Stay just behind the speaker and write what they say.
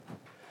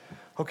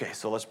Okay,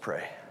 so let's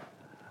pray.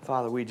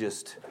 Father, we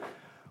just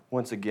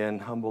once again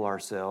humble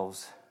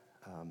ourselves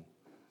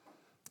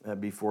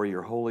before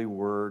your holy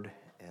word,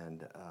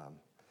 and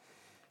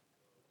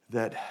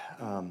that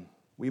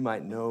we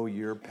might know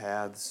your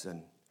paths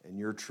and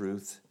your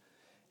truth,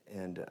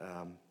 and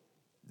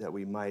that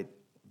we might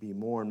be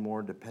more and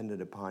more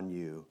dependent upon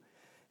you.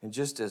 And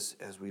just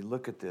as we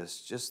look at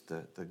this, just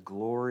the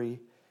glory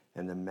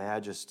and the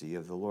majesty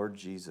of the Lord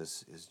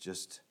Jesus is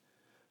just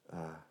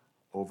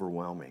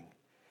overwhelming.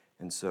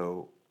 And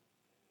so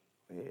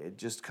it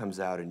just comes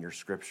out in your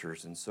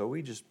scriptures. And so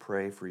we just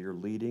pray for your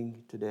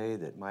leading today,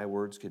 that my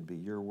words could be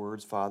your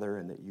words, Father,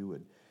 and that you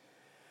would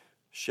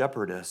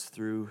shepherd us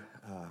through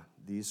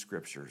these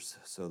scriptures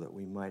so that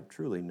we might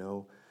truly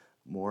know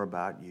more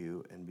about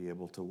you and be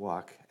able to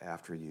walk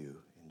after you.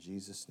 In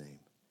Jesus' name,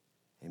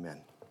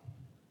 amen.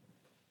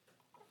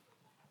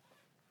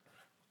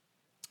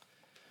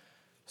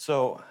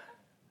 So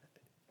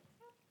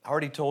I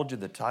already told you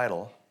the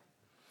title.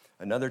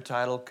 Another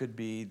title could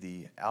be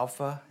the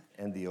Alpha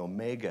and the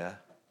Omega,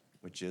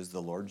 which is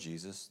the Lord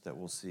Jesus that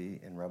we'll see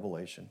in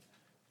Revelation,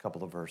 a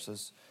couple of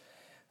verses.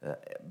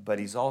 But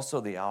he's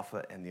also the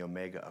Alpha and the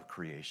Omega of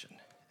creation.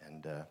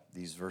 And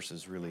these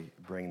verses really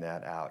bring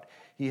that out.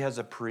 He has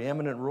a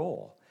preeminent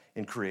role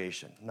in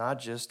creation, not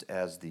just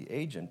as the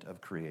agent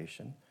of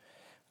creation,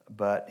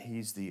 but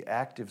he's the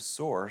active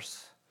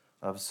source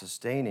of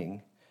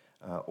sustaining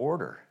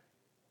order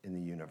in the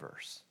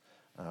universe.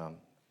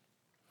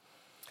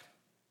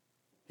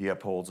 He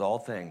upholds all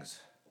things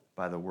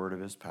by the word of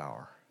his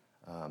power.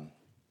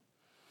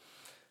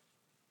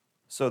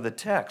 So the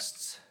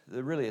texts,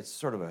 really it's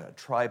sort of a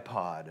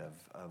tripod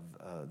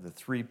of the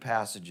three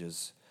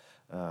passages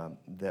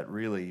that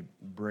really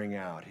bring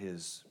out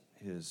his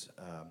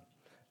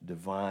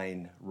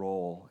divine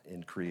role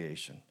in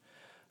creation.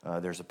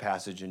 There's a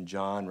passage in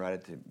John right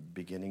at the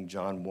beginning,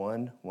 John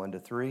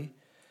 1:1-3,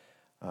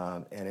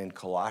 and in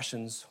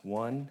Colossians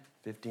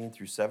 1:15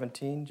 through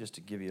 17, just to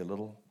give you a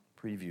little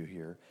preview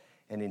here,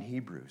 and in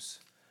Hebrews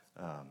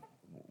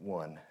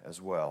 1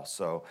 as well.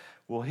 So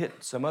we'll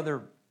hit some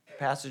other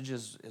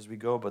passages as we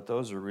go, but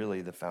those are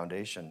really the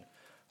foundation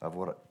of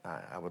what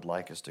I would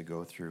like us to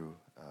go through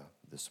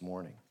this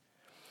morning.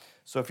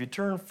 So if you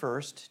turn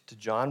first to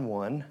John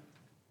 1.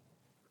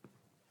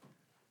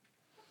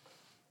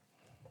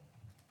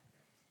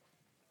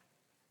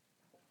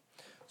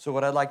 So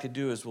what I'd like to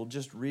do is we'll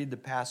just read the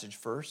passage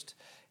first,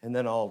 and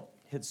then I'll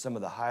hit some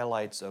of the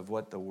highlights of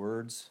what the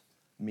words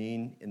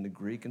mean in the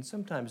Greek. And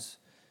sometimes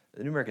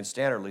the New American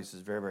Standard, at least, is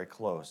very, very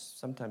close.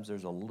 Sometimes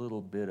there's a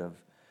little bit of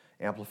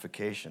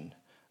amplification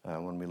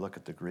when we look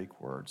at the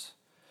Greek words.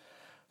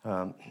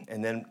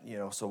 And then,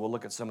 so we'll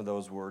look at some of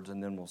those words,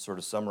 and then we'll sort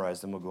of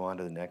summarize them. We'll go on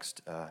to the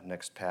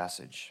next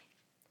passage.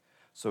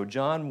 So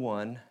John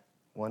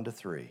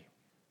 1:1-3.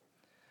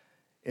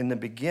 In the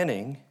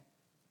beginning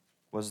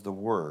was the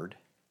Word,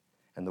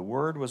 and the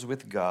Word was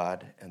with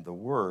God, and the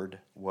Word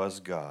was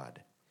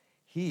God.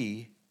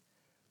 He,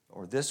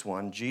 or this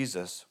one,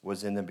 Jesus,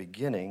 was in the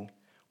beginning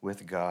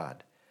with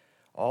God.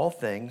 All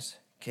things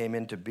came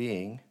into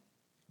being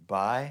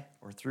by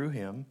or through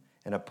him,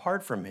 and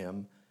apart from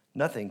him,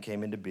 nothing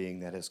came into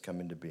being that has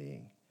come into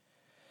being.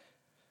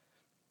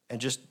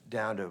 And just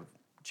down to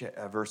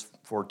verse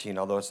 14,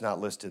 although it's not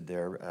listed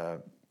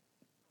there,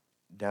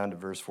 down to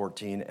verse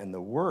 14, and the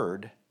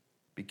Word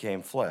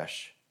became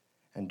flesh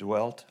and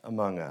dwelt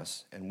among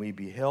us, and we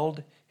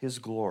beheld his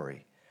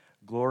glory.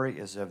 Glory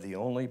is of the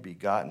only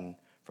begotten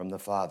from the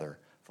Father,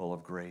 full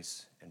of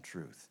grace and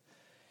truth.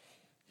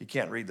 You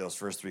can't read those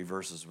first three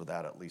verses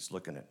without at least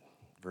looking at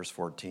verse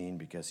 14,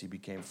 because he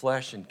became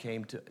flesh and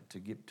came to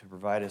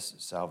provide us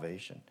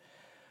salvation.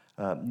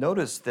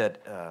 Notice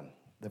that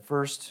the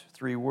first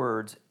three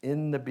words,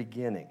 in the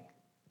beginning,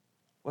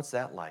 what's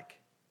that like?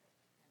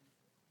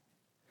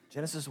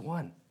 Genesis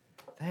 1.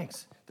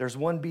 Thanks. There's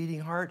one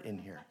beating heart in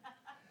here.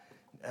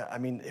 I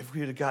mean, if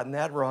we had gotten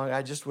that wrong,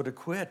 I just would have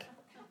quit.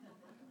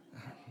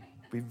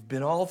 We've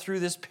been all through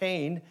this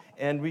pain,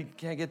 and we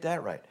can't get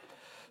that right.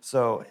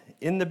 So,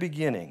 in the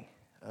beginning.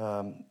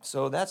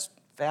 So that's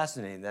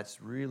fascinating.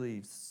 That's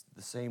really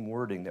the same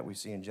wording that we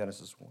see in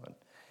Genesis 1.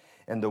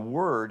 And the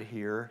word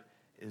here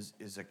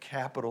is a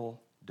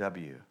capital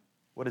W.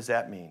 What does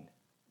that mean?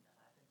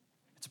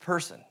 It's a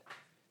person.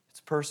 It's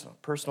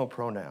personal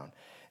pronoun.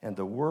 And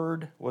the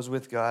Word was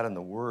with God, and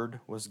the Word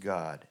was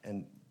God.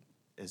 And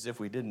as if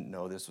we didn't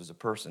know this was a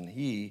person,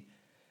 he,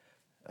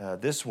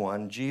 this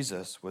one,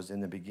 Jesus, was in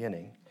the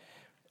beginning.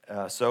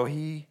 So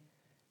he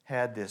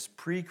had this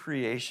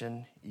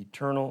pre-creation,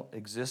 eternal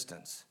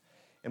existence.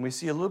 And we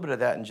see a little bit of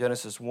that in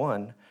Genesis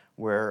 1,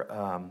 where,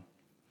 I'm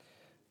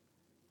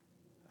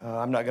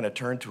not going to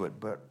turn to it,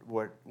 but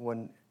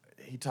when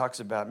he talks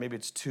about, maybe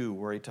it's 2,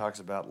 where he talks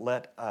about,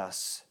 let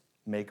us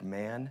make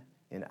man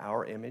in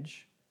our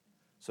image.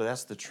 So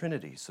that's the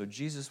Trinity. So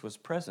Jesus was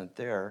present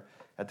there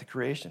at the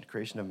creation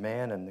of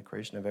man and the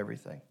creation of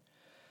everything.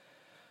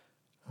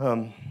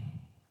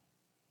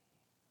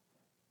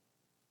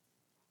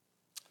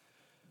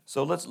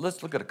 So let's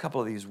look at a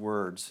couple of these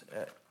words.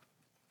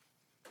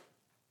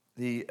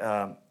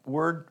 The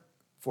word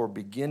for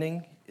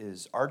beginning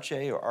is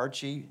arche or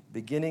archie,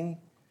 beginning,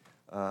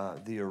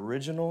 the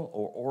original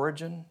or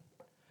origin.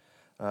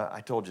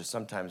 I told you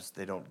sometimes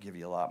they don't give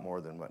you a lot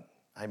more than what,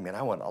 I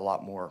want a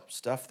lot more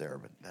stuff there,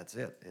 but that's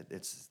it.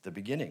 It's the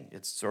beginning.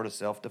 It's sort of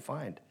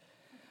self-defined.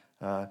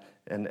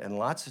 And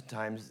lots of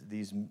times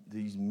these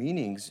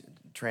meanings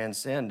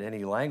transcend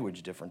any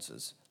language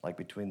differences, like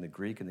between the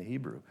Greek and the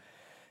Hebrew.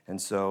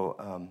 And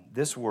so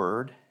this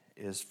word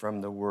is from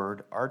the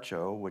word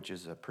archo, which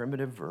is a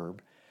primitive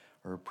verb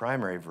or a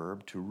primary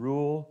verb, to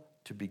rule,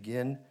 to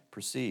begin,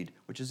 proceed,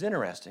 which is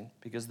interesting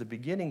because the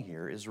beginning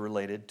here is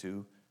related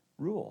to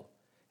rule.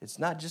 It's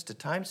not just a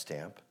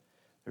timestamp.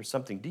 There's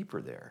something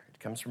deeper there. It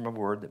comes from a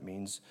word that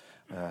means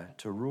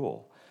to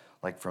rule,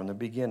 like from the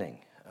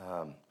beginning.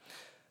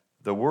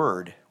 The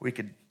word, we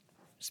could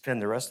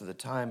spend the rest of the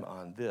time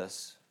on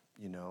this,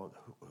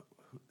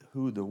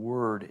 who the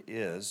word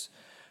is,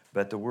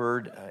 but the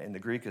word in the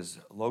Greek is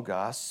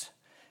logos,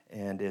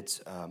 and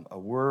it's a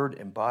word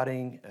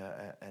embodying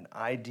an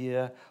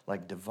idea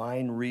like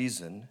divine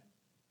reason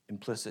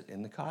implicit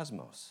in the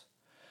cosmos,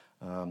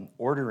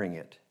 ordering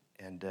it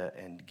and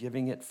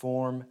giving it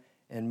form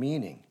and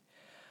meaning.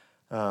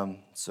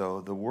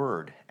 So the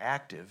word,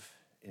 active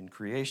in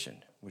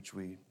creation, which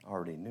we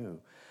already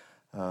knew.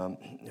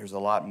 There's a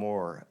lot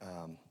more.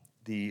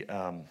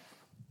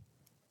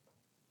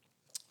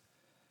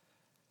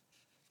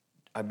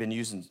 I've been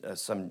using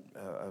some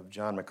of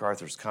John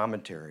MacArthur's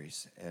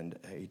commentaries, and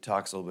he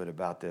talks a little bit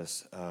about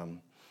this.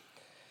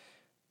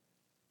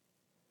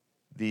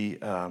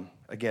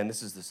 Again,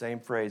 this is the same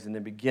phrase in the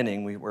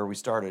beginning where we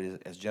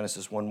started as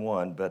Genesis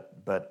 1:1,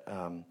 but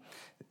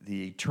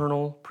the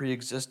eternal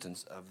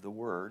preexistence of the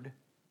Word,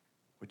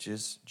 which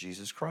is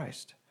Jesus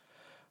Christ.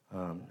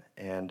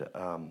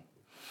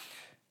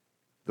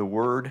 The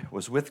Word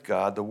was with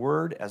God. The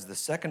Word, as the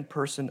second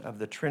person of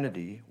the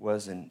Trinity,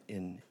 was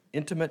in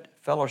intimate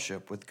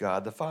fellowship with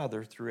God the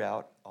Father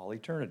throughout all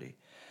eternity.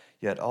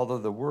 Yet, although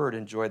the Word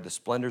enjoyed the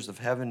splendors of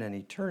heaven and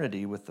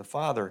eternity with the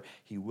Father,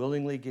 he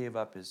willingly gave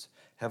up his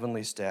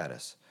heavenly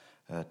status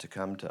to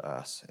come to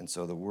us. And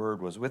so the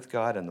Word was with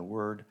God, and the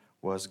Word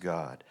was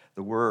God.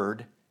 The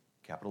Word,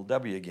 capital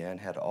W again,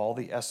 had all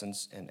the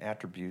essence and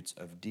attributes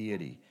of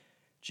deity.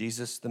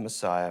 Jesus, the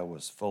Messiah,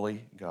 was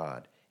fully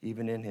God.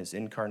 Even in his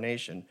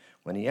incarnation,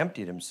 when he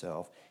emptied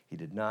himself, he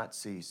did not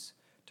cease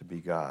to be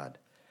God.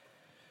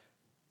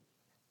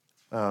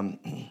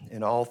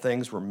 And all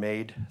things were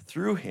made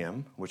through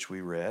him, which we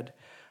read.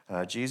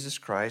 Jesus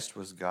Christ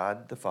was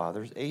God the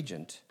Father's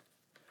agent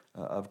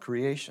of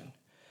creation,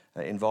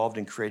 involved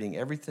in creating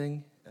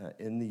everything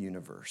in the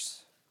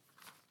universe.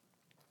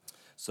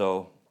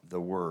 So the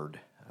Word.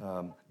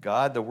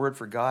 God, the word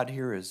for God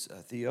here is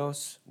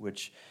theos,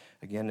 which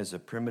again is a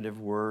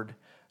primitive word.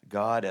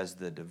 God as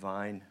the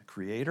divine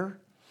creator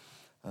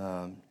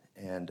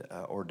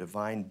or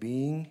divine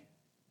being,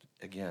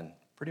 again,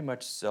 pretty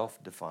much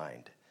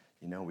self-defined.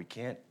 We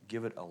can't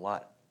give it a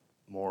lot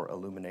more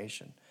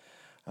illumination.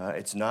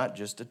 It's not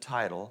just a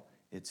title,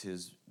 it's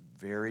his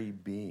very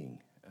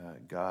being,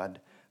 God,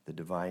 the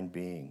divine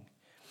being.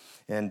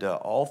 And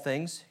all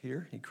things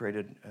here, he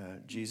created,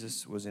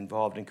 Jesus was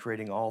involved in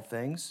creating all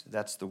things.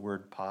 That's the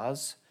word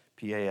pas,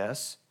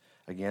 P-A-S,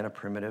 again, a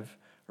primitive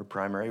or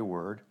primary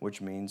word, which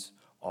means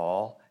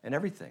all and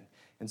everything.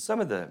 And some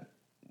of the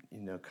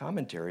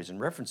commentaries and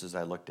references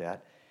I looked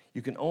at,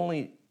 you can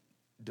only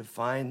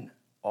define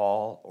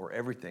all or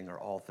everything or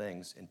all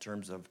things in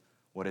terms of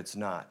what it's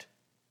not.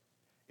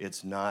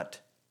 It's not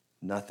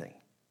nothing,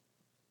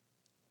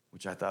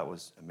 which I thought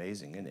was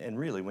amazing. And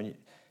really,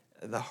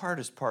 the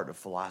hardest part of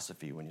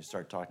philosophy when you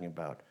start talking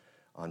about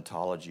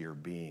ontology or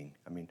being,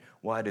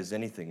 why does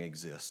anything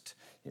exist?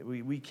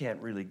 We can't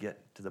really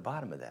get to the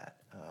bottom of that.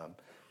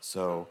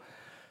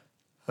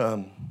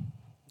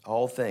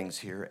 All things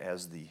here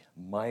as the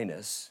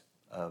minus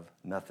of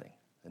nothing,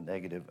 the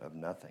negative of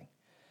nothing.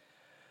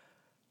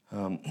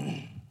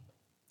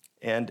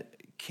 And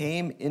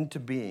came into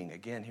being.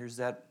 Again, here's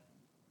that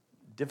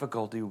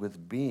difficulty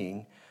with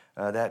being.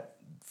 That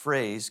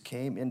phrase,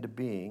 came into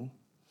being.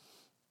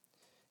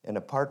 And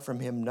apart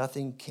from him,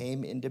 nothing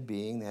came into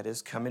being, that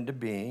is, come into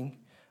being.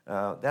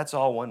 That's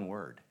all one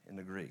word in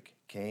the Greek,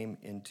 came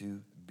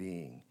into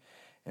being.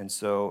 And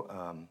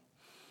so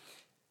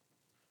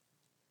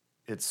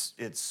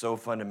it's so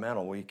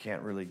fundamental, we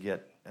can't really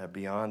get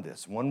beyond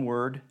this. One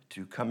word,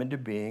 to come into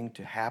being,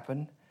 to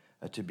happen,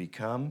 to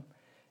become.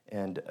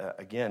 And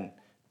again,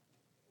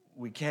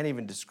 we can't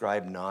even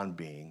describe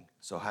non-being,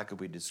 so how could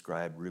we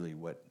describe really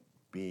what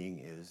being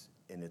is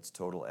in its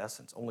total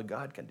essence? Only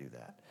God can do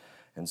that.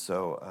 And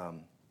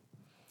so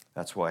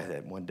that's why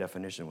that one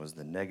definition was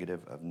the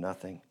negative of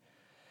nothing.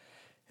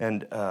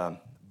 And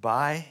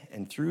by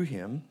and through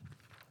him,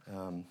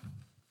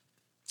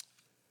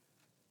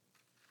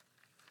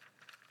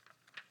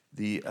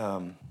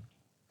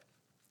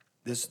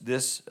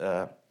 this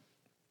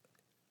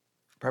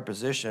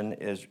preposition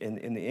is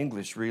in the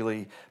English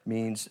really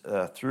means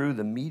through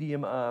the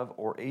medium of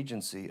or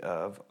agency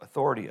of,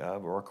 authority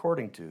of, or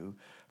according to,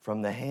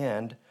 from the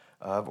hand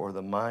of, or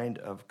the mind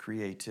of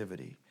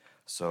creativity.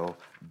 So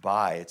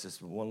by, it's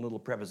this one little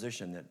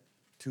preposition, that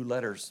two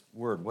letters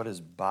word. What does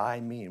by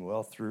mean?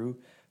 Well, through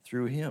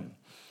him.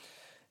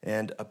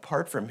 And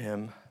apart from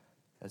him,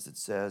 as it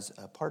says,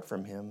 apart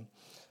from him,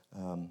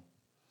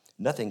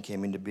 nothing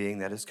came into being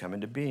that has come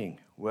into being.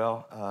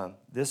 Well,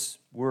 this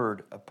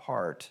word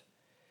apart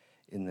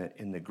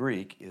in the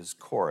Greek is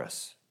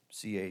choris,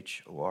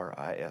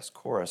 choris,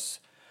 choris,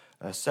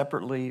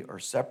 separately or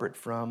separate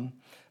from,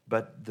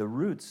 but the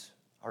roots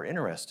are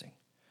interesting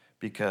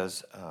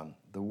because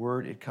the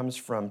word, it comes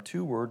from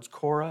two words,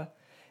 chora,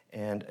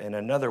 and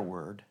another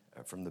word,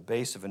 from the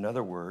base of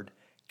another word,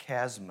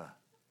 chasma,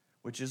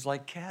 which is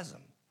like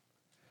chasm.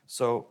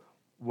 So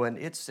when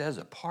it says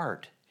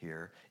apart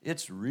here,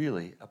 it's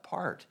really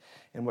apart.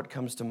 And what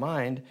comes to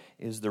mind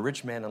is the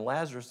rich man and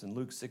Lazarus in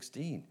Luke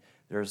 16.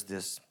 There's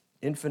this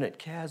infinite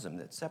chasm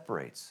that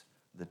separates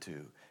the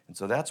two. And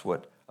so that's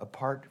what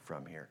apart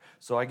from here.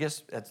 So I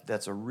guess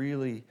that's a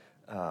really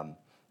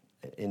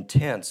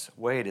intense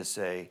way to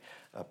say,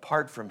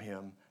 apart from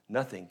him,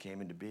 nothing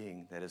came into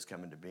being that has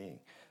come into being.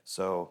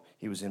 So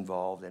he was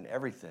involved in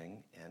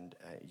everything, and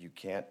you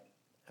can't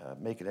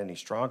make it any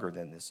stronger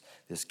than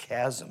this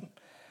chasm.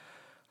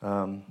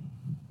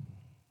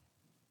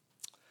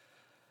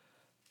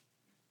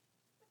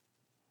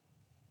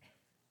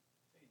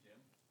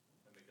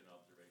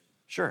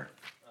 Sure.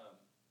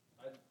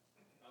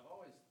 I've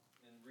always,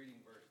 in reading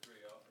verse 3,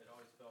 it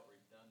always felt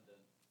redundant.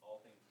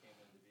 All things came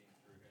into being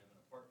through him, and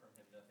apart from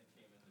him, nothing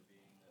came into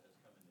being that has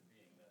come into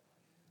being.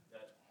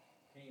 That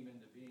came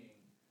into being,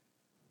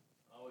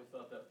 I always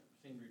thought that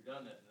seemed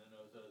redundant, and then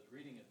as I was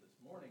reading it this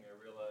morning, I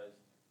realized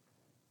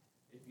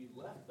if you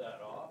left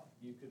that off,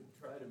 you could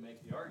try to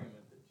make the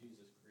argument that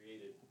Jesus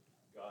created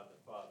God the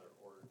Father,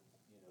 or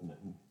that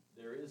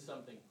there is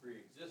something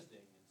pre-existing,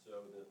 and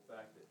so the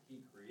fact that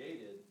he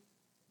created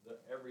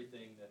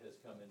everything that has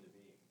come into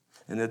being.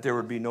 And that there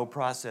would be no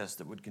process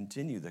that would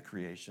continue the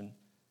creation.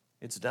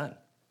 It's done.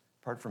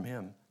 Apart from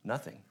him,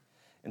 nothing.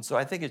 And so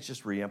I think it's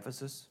just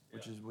re-emphasis,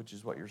 which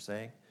is what you're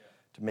saying,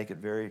 to make it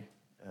very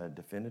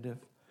definitive.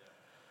 Yeah.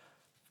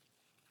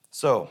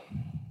 So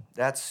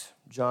that's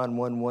John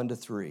 1:1-3.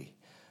 So, Jim,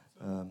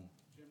 can I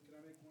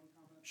make one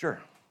comment?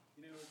 Sure.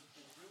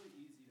 It's really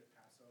easy to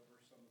pass over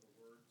some of the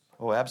words.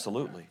 Oh,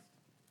 absolutely. And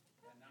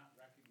not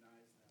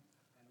recognize them.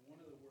 And one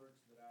of the words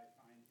that I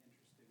find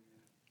interesting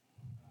is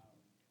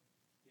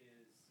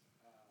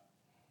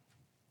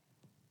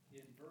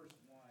in verse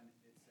 1,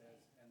 it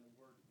says, and the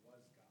word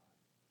was God.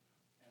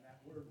 And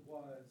that word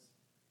was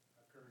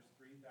occurs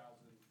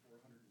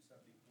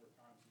 3,474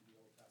 times in the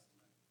Old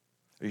Testament.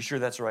 Are you sure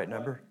that's the right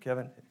number,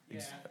 Kevin?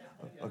 Yeah,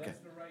 okay.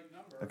 That's the right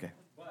number. Okay.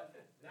 But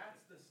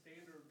that's the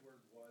standard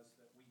word was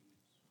that we use,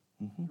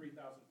 3,474 times.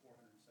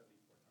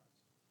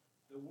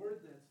 The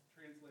word that's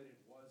translated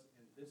was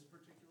in this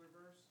particular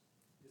verse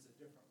is a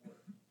different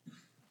word.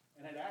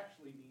 And it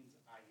actually means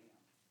I am.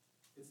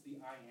 It's the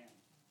I am.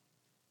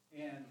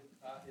 And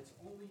it's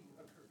only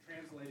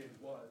translated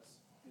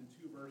was in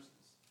two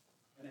verses.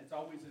 And it's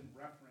always in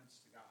reference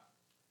to God.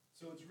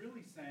 So it's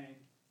really saying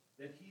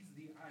that he's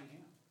the I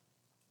am.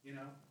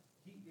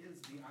 He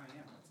is the I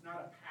am. It's not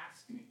a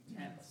past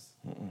tense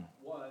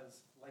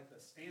was like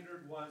the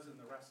standard was in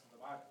the rest of the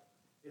Bible.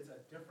 It's a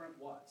different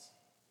was,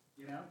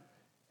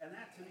 And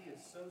that to me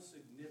is so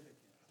significant.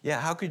 Yeah,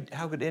 how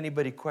could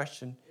anybody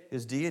question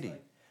his deity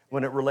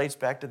when it relates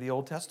back to the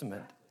Old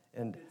Testament?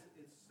 And It's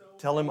so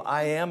tell him,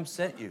 I am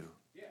sent you.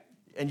 Yeah.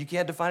 And you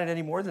can't define it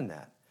any more than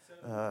that.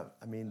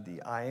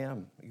 The I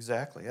am,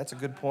 exactly. That's a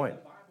good point.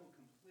 The Bible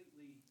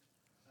completely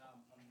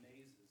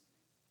amazes me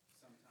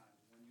sometimes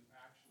when you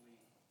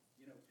actually,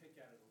 pick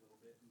at it a little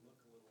bit and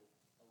look a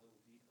little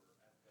deeper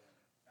at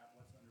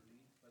what's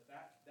underneath. But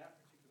that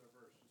particular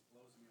verse just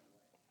blows me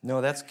away.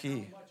 No, that's And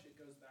key. how much it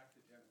goes back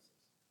to Genesis.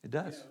 It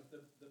does.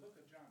 The book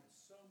of John is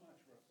so much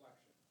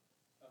reflection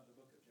of the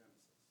book of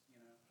Genesis,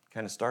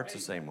 Kind of starts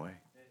the same way.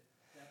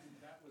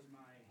 That was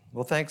my...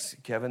 Well, thanks,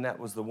 Kevin. That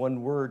was the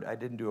one word I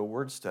didn't do a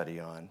word study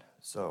on.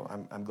 So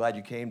I'm glad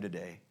you came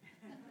today.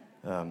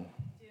 Jim, one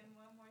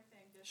more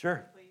thing, just Sure.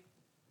 to complete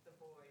the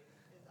void,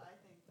 is I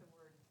think the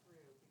word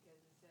through,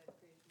 because it said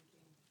creation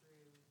came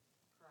through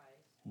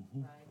Christ,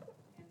 right?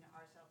 And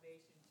our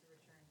salvation to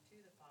return to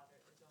the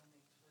Father is only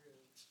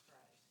through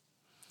Christ.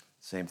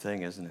 Same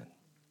thing, isn't it?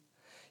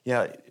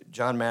 Yeah,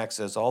 John Mack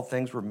says, all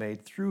things were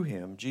made through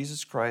him.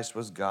 Jesus Christ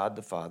was God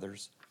the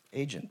Father's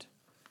agent,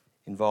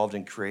 involved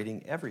in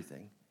creating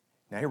everything.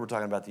 Now here we're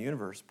talking about the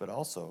universe, but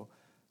also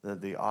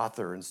the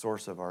author and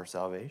source of our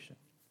salvation.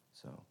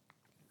 So,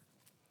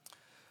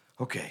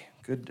 okay,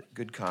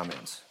 good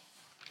comments.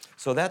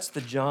 So that's the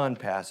John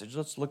passage.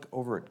 Let's look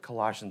over at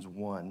Colossians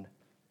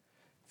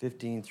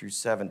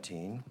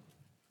 1:15-17.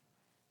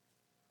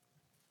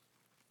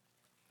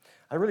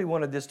 I really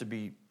wanted this to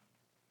be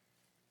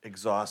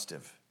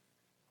exhaustive.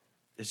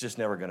 It's just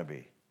never going to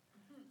be.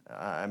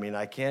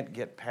 I can't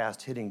get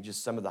past hitting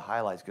just some of the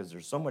highlights because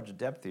there's so much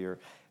depth here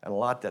and a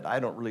lot that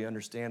I don't really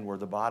understand where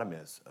the bottom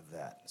is of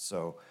that.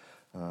 So,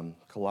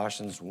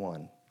 Colossians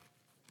 1.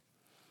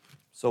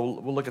 So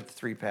we'll look at the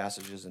three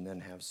passages and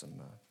then have some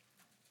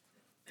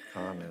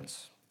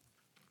comments.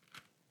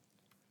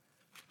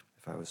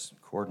 If I was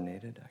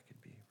coordinated, I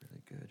could be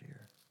really good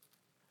here.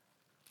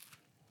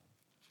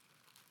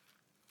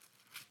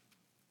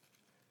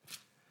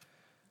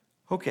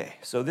 Okay,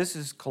 so this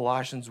is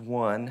Colossians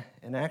 1,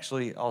 and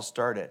actually I'll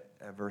start at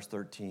verse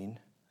 13.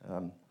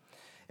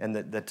 And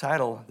the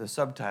title, the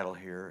subtitle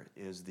here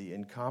is The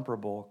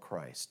Incomparable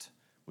Christ,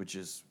 which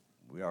is,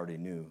 we already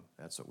knew,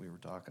 that's what we were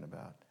talking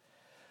about.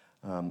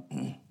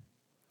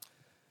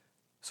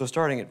 So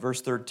starting at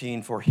verse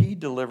 13, for he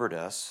delivered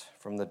us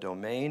from the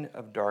domain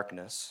of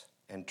darkness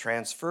and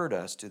transferred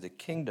us to the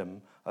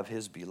kingdom of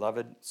his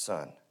beloved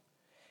Son,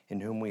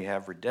 in whom we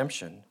have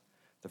redemption,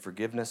 the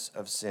forgiveness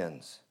of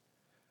sins.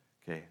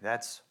 Okay,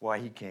 that's why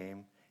he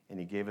came, and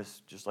he gave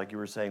us, just like you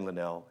were saying,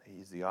 Linnell,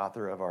 he's the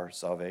author of our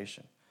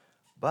salvation.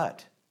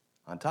 But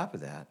on top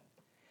of that,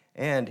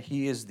 and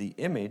he is the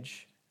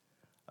image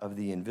of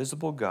the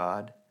invisible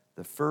God,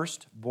 the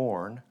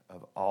firstborn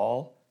of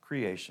all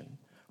creation.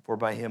 For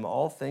by him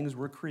all things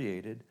were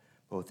created,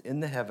 both in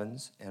the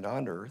heavens and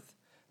on earth,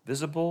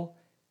 visible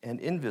and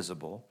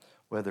invisible,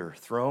 whether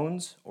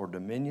thrones or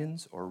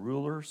dominions or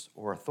rulers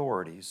or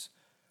authorities,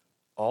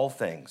 all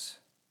things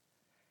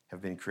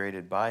have been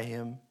created by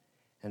him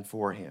and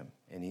for him.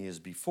 And he is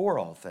before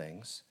all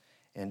things,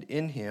 and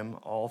in him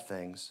all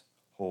things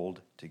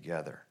hold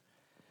together.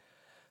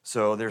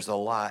 So there's a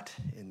lot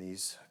in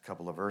these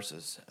couple of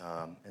verses,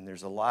 and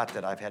there's a lot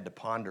that I've had to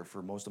ponder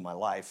for most of my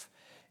life,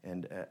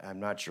 and I'm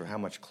not sure how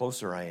much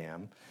closer I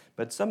am.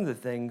 But some of the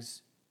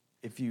things,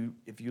 if you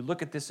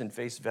look at this in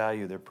face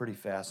value, they're pretty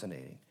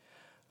fascinating.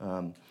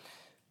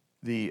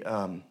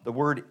 The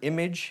word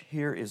image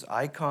here is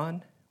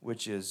icon,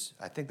 which is,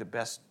 I think the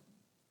best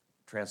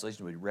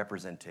translation would be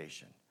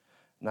representation.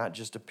 Not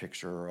just a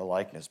picture or a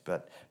likeness,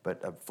 but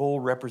a full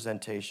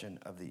representation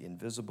of the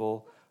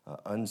invisible,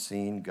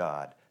 unseen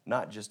God.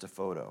 Not just a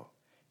photo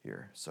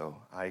here, so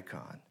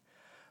icon.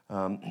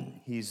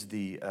 He's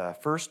the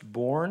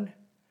firstborn,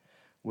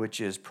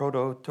 which is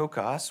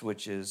prototokos,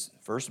 which is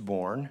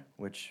firstborn,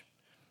 which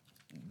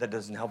that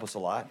doesn't help us a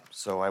lot.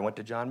 So I went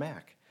to John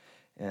Mack.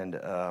 And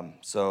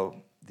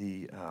so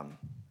the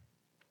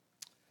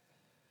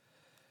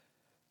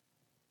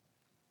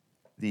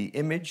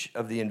image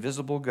of the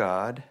invisible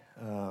God,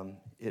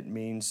 it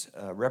means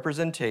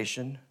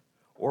representation,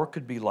 or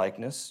could be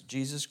likeness.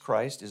 Jesus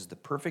Christ is the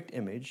perfect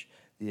image,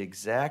 the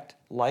exact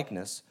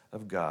likeness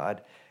of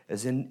God,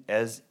 and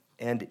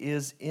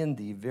is in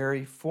the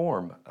very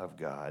form of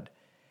God,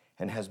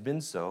 and has been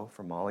so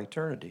from all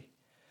eternity.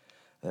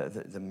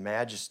 The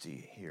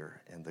majesty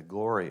here and the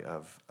glory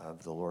of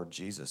the Lord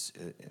Jesus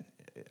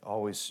it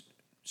always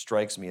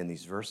strikes me in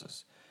these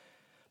verses.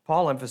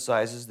 Paul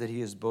emphasizes that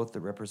he is both the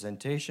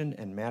representation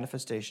and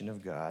manifestation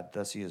of God,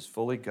 thus he is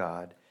fully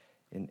God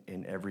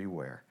in every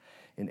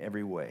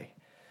way.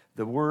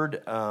 The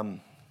word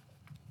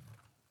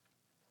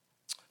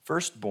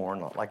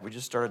firstborn, like we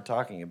just started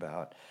talking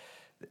about,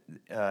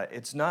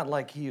 it's not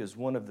like he is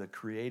one of the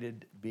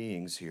created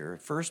beings here.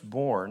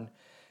 Firstborn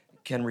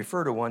can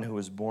refer to one who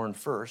was born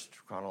first,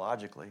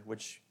 chronologically,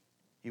 which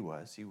he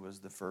was. He was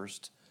the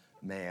first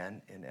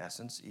man, in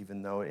essence,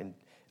 even though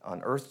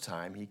on earth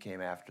time he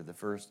came after the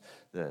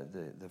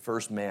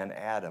first man,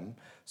 Adam.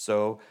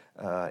 So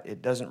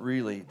that doesn't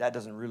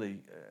really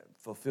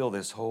fulfill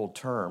this whole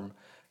term.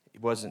 He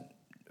wasn't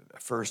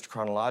first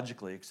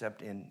chronologically,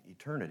 except in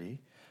eternity,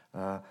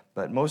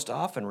 but most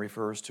often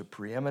refers to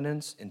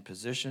preeminence in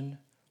position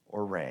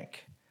or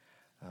rank.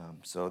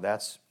 So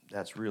that's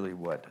really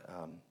what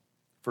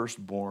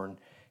firstborn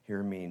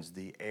here means.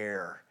 The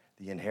heir,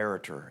 the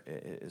inheritor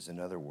is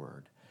another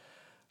word.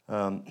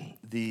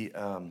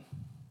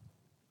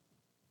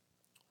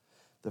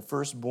 The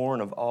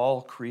firstborn of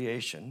all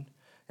creation.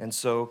 And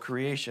so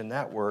creation,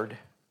 that word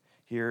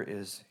here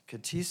is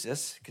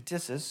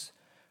katesis,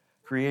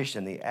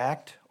 creation, the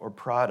act or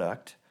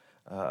product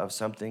of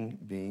something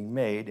being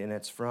made, and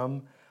it's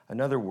from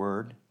another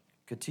word,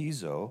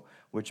 katizo,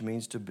 which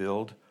means to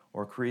build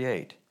or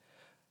create.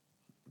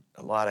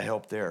 A lot of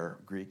help there,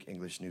 Greek,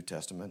 English, New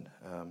Testament,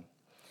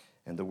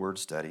 and the word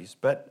studies.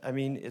 But, I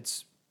mean,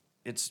 it's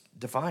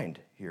defined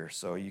here,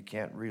 so you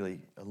can't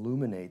really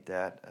illuminate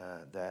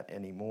that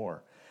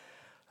anymore.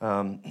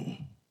 Let's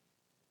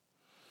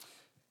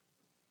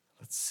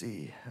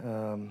see.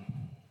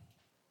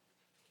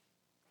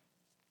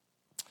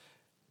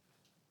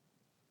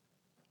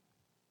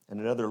 And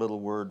another little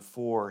word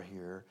for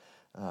here.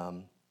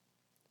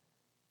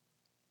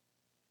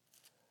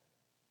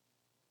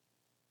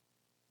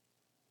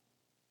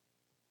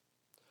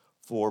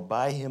 For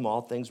by him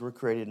all things were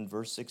created in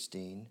verse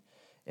 16.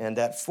 And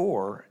that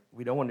for,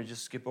 we don't want to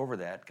just skip over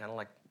that, kind of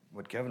like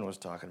what Kevin was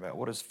talking about.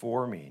 What does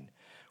for mean?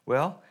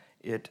 Well,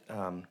 it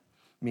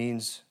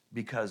means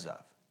because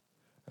of,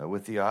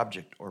 with the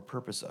object or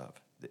purpose of,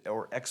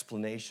 or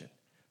explanation.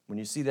 When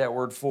you see that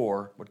word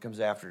for, what comes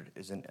after it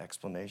is an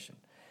explanation.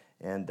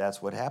 And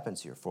that's what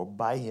happens here. For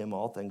by him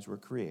all things were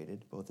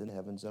created, both in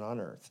heavens and on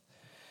earth.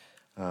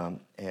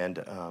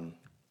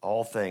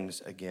 all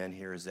things, again,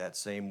 here is that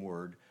same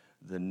word,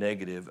 the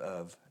negative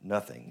of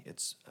nothing.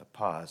 It's a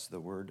pause. The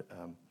word,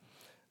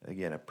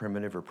 again, a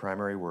primitive or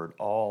primary word,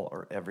 all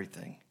or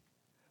everything,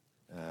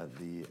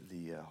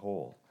 the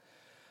whole.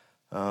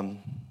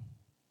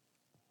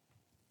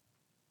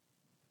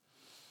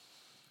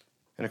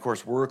 And of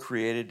course, we're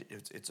created.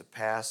 It's a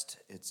past.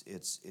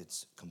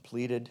 It's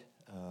completed,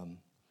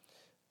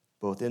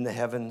 both in the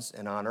heavens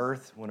and on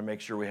earth. We want to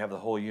make sure we have the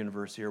whole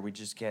universe here. We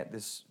just can't.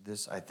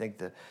 This. I think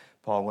that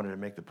Paul wanted to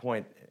make the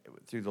point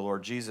through the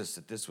Lord Jesus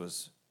that this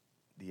was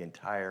the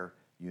entire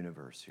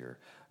universe here,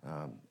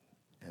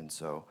 and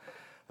so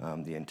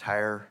the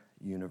entire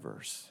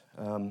universe.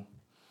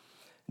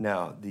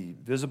 Now, the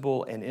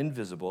visible and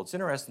invisible. It's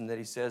interesting that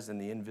he says in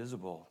the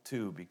invisible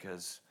too,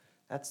 because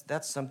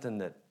that's something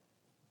that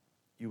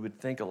you would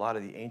think a lot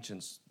of the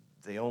ancients,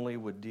 they only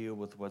would deal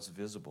with what's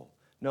visible.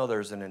 No,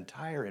 there's an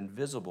entire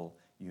invisible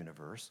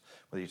universe,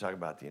 whether you talk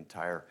about the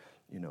entire,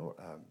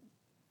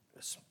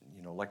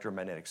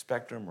 electromagnetic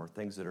spectrum or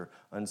things that are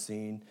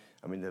unseen.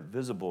 I mean, the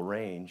visible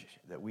range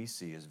that we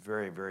see is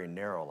very, very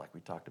narrow, like we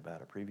talked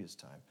about a previous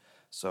time.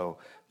 So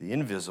the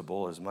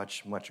invisible is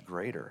much, much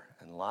greater,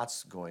 and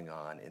lots going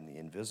on in the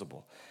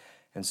invisible.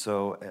 And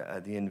so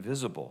the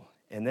invisible.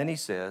 And then he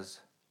says,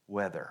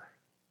 whether.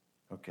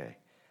 Okay.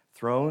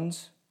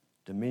 Thrones,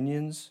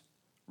 dominions,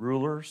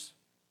 rulers,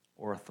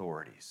 or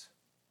authorities.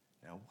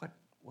 Now,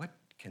 what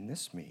can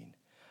this mean?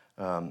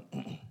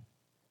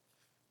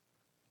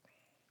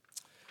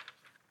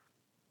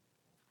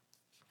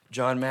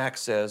 John Mack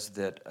says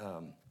that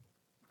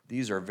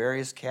these are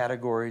various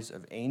categories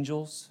of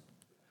angels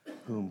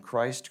whom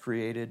Christ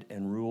created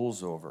and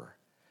rules over.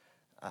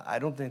 I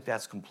don't think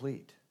that's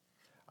complete.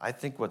 I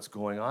think what's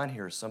going on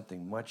here is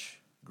something much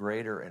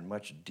greater and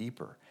much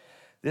deeper.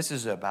 This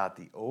is about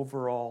the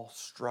overall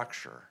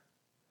structure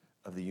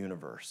of the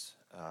universe,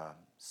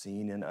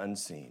 seen and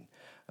unseen.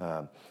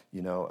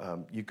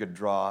 You could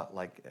draw,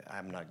 like,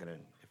 I'm not going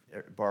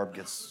to, Barb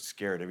gets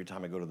scared every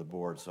time I go to the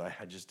board, so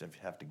I just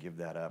have to give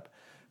that up.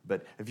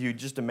 But if you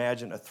just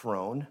imagine a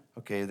throne,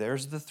 okay,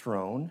 there's the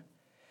throne,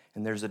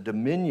 and there's a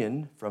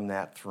dominion from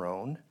that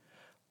throne,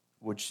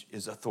 which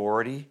is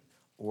authority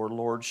or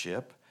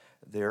lordship.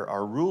 There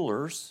are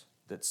rulers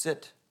that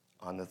sit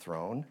on the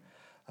throne,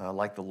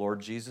 like the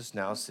Lord Jesus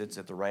now sits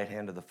at the right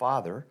hand of the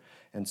Father.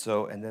 And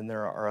then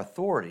there are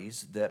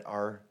authorities that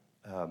are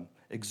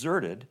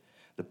exerted,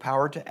 the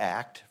power to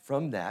act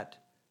from that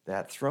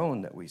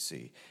throne that we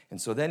see. And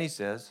so then he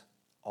says,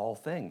 all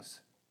things.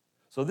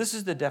 So this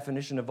is the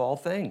definition of all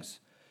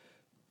things.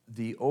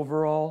 The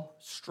overall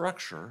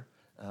structure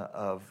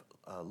of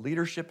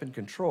leadership and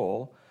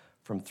control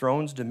from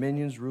thrones,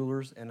 dominions,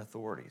 rulers, and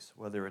authorities,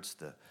 whether it's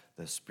the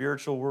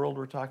spiritual world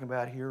we're talking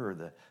about here or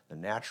the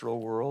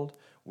natural world,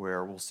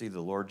 where we'll see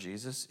the Lord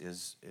Jesus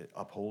is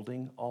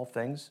upholding all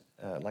things,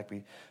 like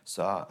we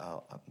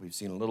saw, we've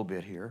seen a little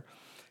bit here.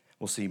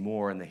 We'll see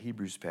more in the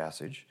Hebrews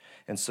passage.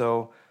 And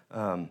so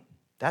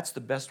that's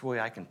the best way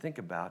I can think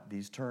about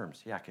these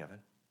terms. Yeah, Kevin?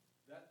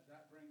 That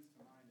brings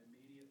to mind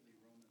immediately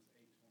Romans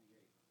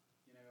 8:28,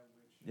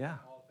 which Yeah.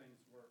 all things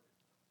work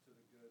to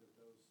the good of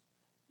those,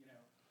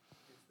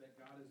 it's that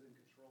God is in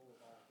control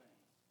of all things,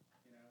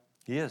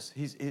 He is.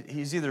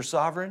 He's either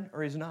sovereign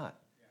or he's not.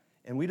 Yeah.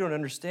 And we don't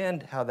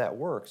understand how that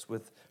works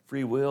with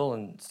free will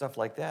and stuff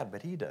like that,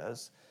 but he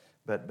does.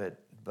 But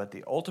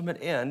the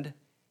ultimate end,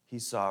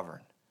 he's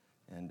sovereign.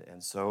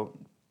 And so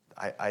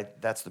I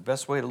that's the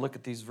best way to look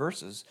at these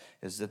verses,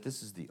 is that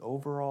this is the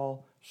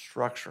overall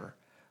structure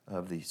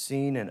of the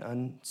seen and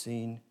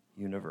unseen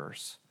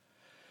universe.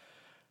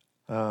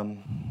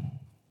 Please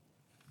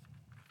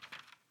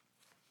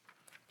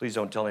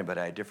don't tell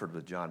anybody I differed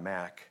with John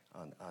Mack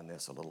on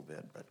this a little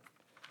bit, but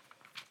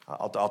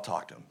I'll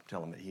talk to him,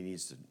 tell him that he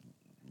needs to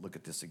look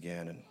at this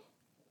again and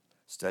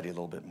study a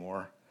little bit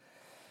more.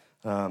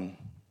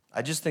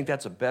 I just think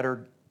that's a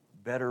better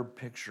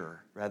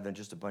picture rather than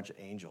just a bunch of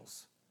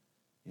angels.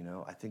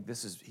 I think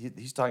this is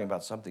he's talking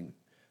about something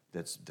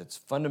that's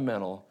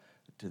fundamental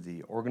to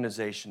the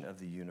organization of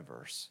the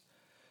universe.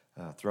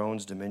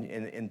 Thrones,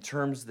 dominion, in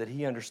terms that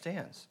he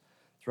understands.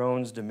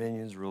 Thrones,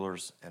 dominions,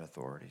 rulers, and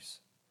authorities.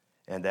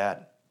 And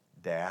that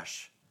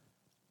dash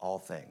all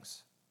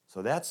things.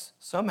 So that's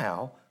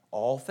somehow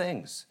all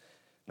things.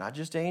 Not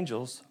just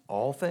angels,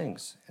 all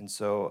things. And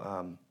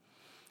so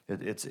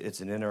it's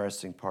an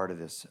interesting part of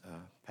this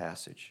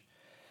passage.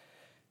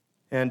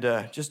 And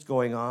just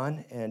going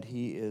on, and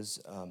he is,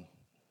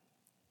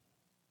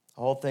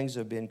 all things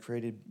have been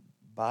created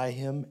by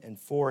him and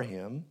for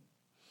him,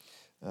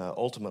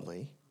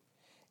 ultimately,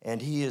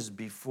 and he is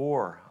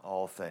before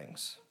all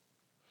things.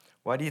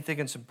 Why do you think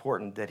it's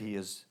important that he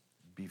is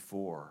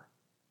before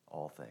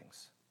all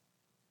things?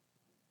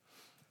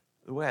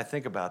 The way I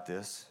think about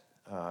this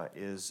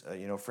is,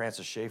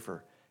 Francis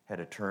Schaeffer had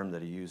a term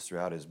that he used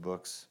throughout his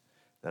books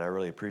that I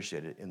really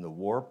appreciated, in the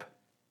warp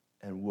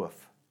and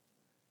woof.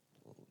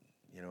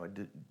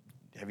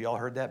 Have you all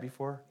heard that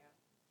before? Yeah.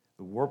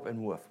 The warp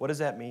and woof. What does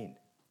that mean?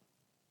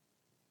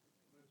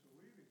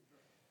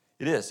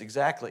 It is,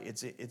 exactly.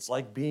 It's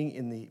like being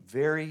in the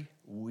very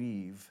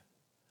weave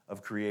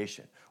of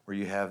creation, where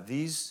you have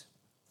these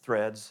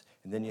threads,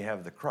 and then you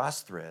have the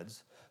cross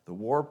threads. The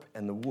warp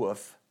and the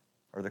woof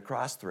are the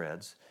cross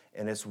threads,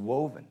 and it's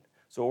woven.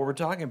 So what we're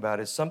talking about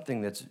is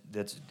something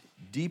that's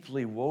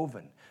deeply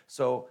woven.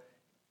 So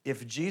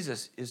if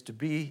Jesus is to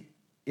be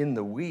in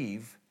the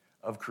weave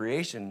of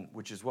creation,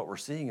 which is what we're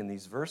seeing in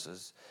these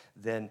verses,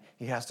 then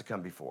he has to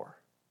come before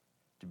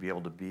to be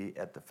able to be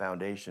at the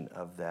foundation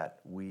of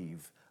that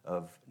weave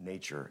of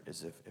nature,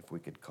 as if we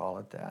could call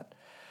it that.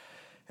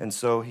 And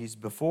so he's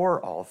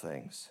before all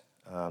things.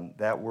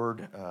 That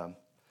word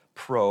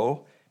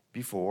pro,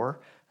 before,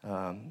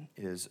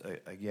 is,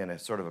 again, a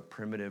sort of a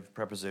primitive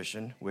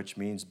preposition, which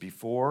means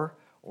before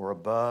or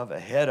above,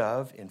 ahead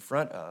of, in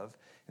front of.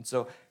 And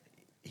so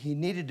he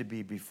needed to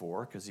be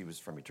before, because he was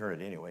from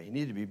eternity anyway, he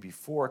needed to be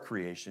before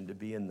creation to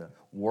be in the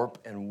warp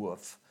and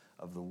woof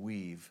of the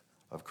weave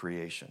of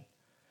creation.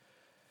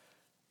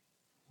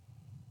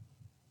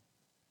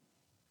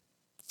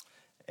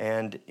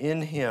 And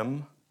in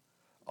him,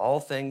 all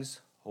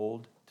things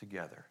hold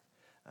together.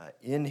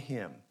 In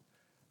him,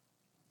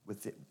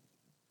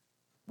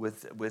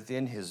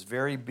 within his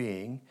very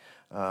being,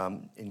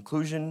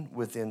 inclusion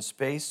within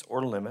space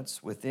or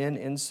limits, within,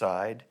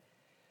 inside,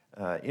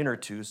 inner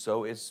to,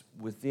 so it's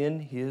within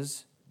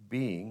his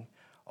being,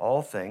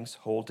 all things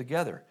hold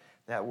together.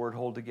 That word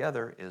hold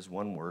together is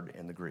one word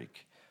in the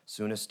Greek,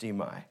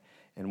 sunestimai.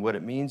 And what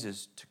it means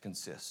is to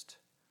consist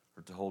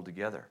or to hold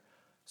together.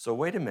 So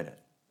wait a minute.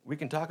 We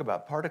can talk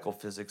about particle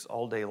physics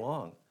all day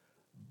long,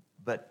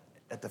 but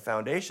at the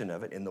foundation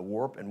of it, in the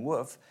warp and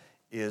woof,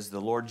 is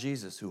the Lord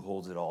Jesus who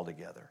holds it all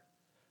together.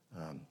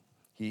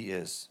 He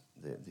is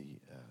the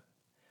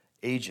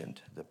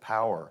agent, the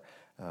power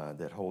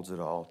that holds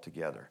it all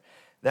together.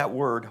 That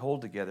word,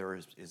 hold together,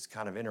 is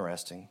kind of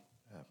interesting,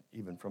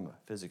 even from a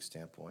physics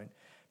standpoint,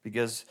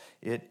 because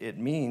it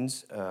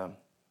means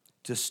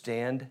to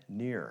stand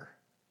near.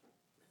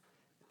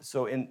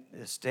 So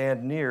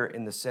stand near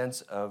in the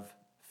sense of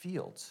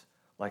fields,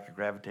 like a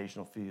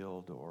gravitational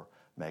field or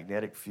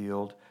magnetic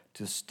field,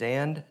 to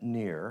stand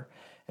near.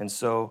 And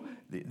so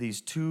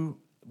these two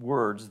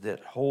words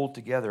that hold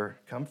together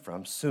come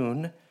from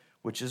sun,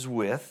 which is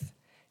with,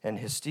 and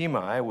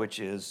histimai, which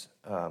is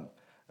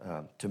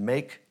to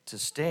make, to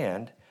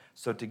stand.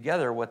 So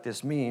together, what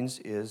this means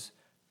is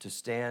to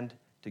stand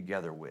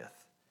together with.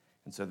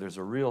 And so there's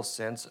a real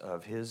sense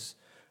of his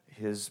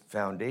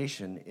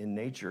foundation in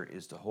nature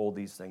is to hold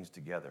these things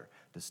together,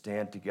 to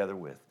stand together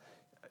with,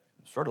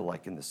 sort of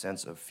like in the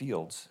sense of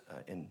fields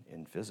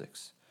in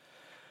physics.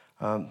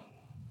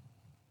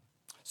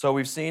 So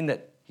we've seen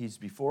that he's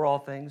before all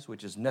things,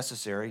 which is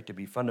necessary to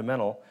be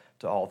fundamental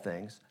to all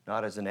things,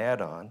 not as an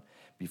add-on,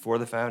 before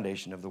the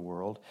foundation of the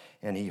world,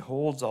 and he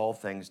holds all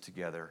things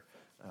together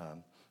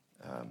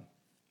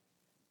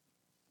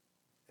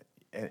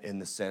in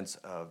the sense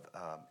of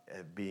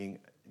being,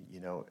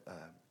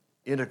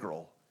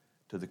 integral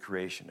to the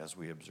creation as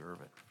we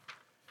observe it.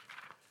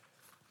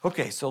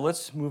 Okay, so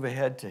let's move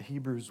ahead to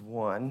Hebrews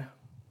 1.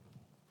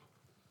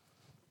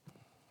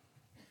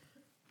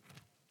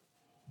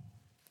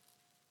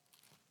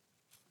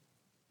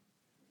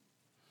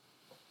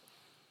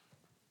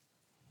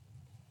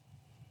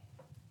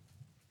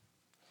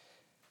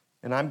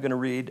 And I'm going to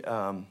read,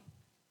 I'll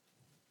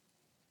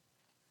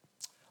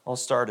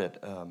start at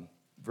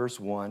verse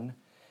 1.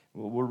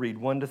 We'll read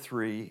 1 to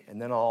 3,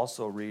 and then I'll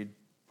also read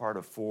part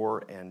of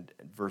 4 and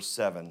verse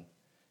 7.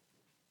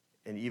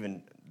 And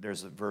even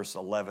there's a verse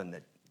 11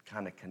 that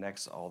kind of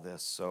connects all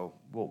this. So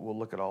we'll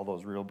look at all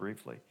those real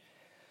briefly.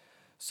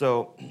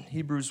 So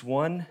Hebrews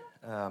 1,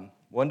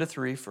 1 to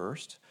 3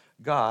 first.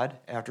 God,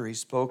 after he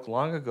spoke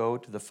long ago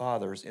to the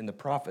fathers in the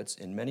prophets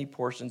in many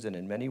portions and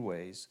in many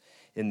ways,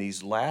 in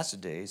these last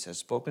days has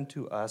spoken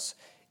to us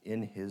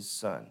in his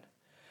Son,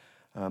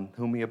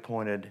 whom he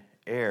appointed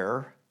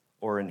heir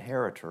or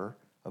inheritor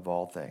of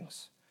all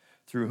things,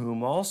 through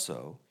whom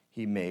also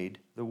he made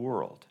the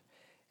world.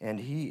 And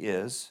he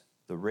is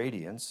the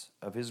radiance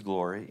of his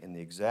glory in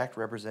the exact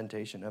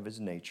representation of his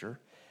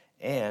nature,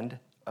 and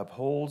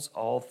upholds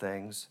all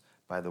things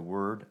by the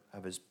word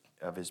of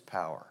his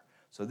power.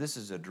 So this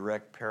is a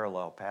direct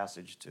parallel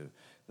passage to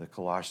the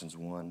Colossians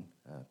 1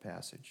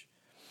 passage.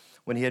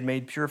 When he had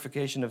made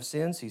purification of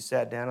sins, he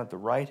sat down at the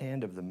right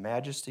hand of the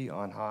Majesty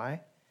on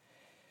high.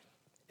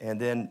 And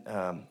then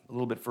a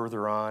little bit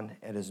further on,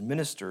 and his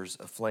ministers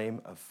a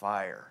flame of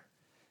fire.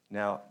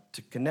 Now,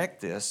 to connect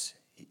this,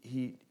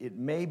 it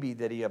may be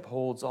that he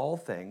upholds all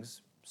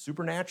things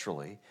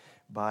supernaturally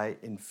by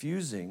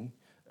infusing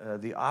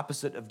the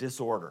opposite of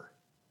disorder.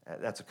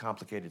 That's a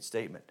complicated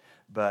statement,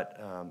 but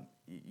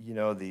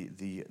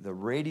the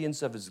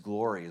radiance of his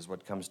glory is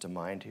what comes to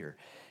mind here.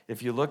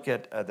 If you look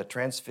at the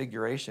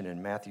transfiguration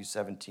in Matthew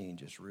 17,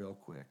 just real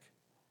quick.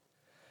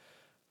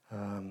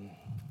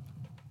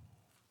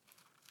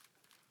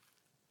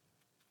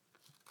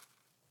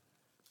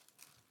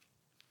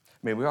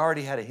 We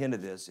already had a hint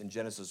of this in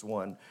Genesis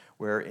 1,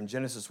 where in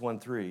Genesis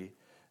 1:3,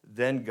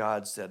 then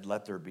God said,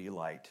 "Let there be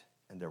light,"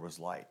 and there was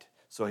light.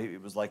 So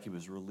it was like he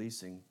was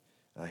releasing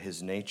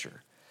his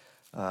nature.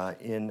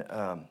 In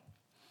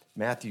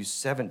Matthew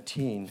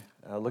 17,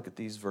 look at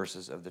these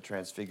verses of the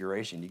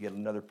Transfiguration. You get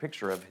another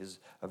picture of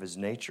his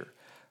nature.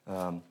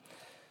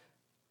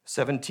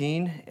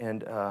 17,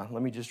 and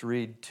let me just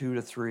read 2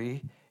 to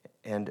 3.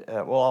 And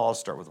I'll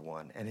start with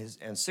 1.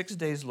 And 6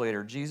 days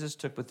later, Jesus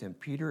took with him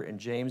Peter and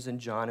James and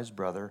John, his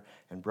brother,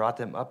 and brought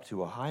them up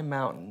to a high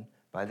mountain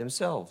by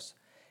themselves.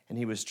 And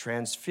he was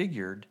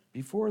transfigured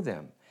before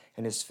them,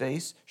 and his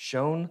face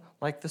shone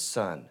like the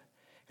sun,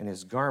 and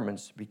his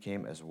garments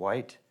became as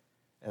white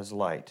as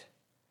light.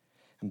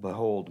 And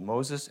behold,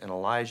 Moses and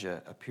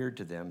Elijah appeared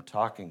to them,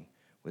 talking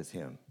with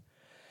him.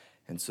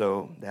 And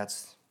so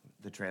that's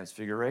the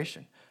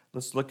Transfiguration.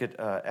 Let's look at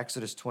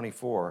Exodus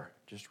 24,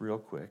 just real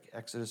quick.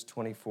 Exodus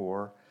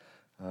 24.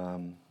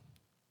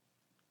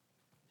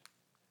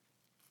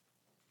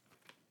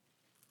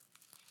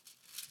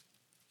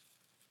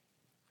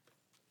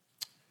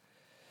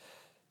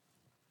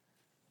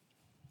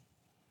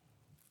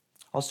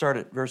 I'll start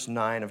at verse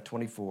 9 of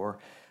 24.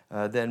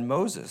 Then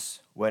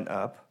Moses went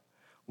up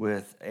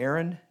with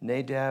Aaron,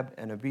 Nadab,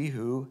 and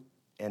Abihu,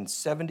 and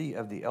 70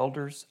 of the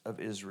elders of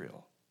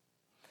Israel.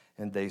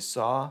 And they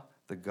saw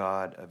the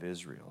God of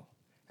Israel.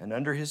 And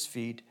under his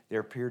feet there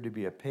appeared to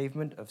be a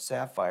pavement of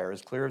sapphire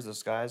as clear as the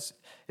skies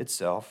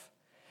itself.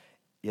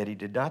 Yet he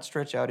did not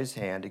stretch out his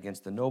hand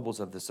against the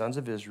nobles of the sons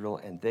of Israel,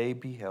 and they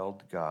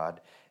beheld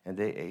God, and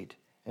they ate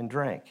and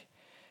drank.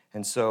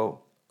 And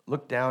so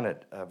look down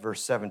at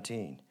verse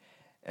 17.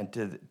 And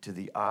to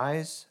the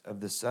eyes of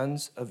the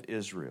sons of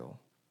Israel,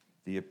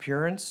 the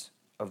appearance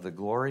of the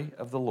glory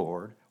of the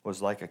Lord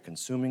was like a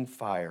consuming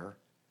fire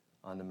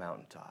on the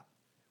mountaintop.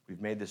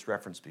 We've made this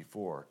reference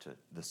before to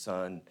the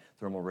sun,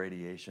 thermal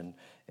radiation,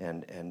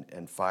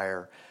 and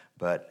fire,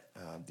 but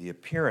the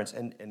appearance,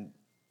 and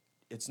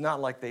it's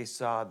not like they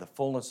saw the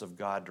fullness of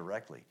God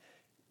directly,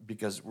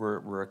 because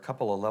we're a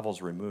couple of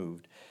levels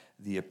removed.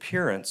 The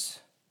appearance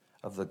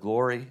of the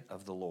glory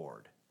of the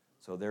Lord.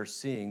 So they're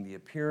seeing the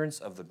appearance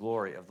of the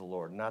glory of the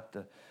Lord,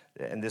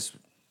 and this,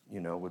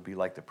 would be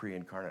like the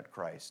pre-incarnate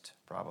Christ,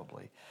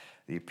 probably.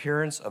 The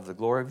appearance of the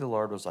glory of the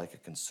Lord was like a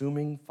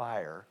consuming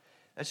fire.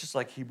 That's just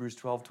like Hebrews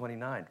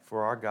 12:29.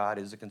 For our God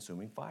is a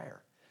consuming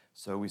fire.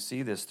 So we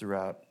see this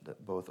throughout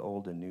both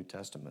Old and New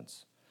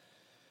Testaments.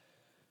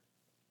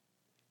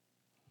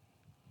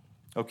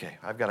 Okay,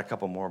 I've got a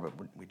couple more, but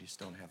we just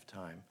don't have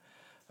time.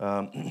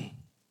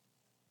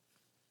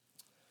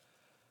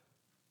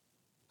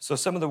 So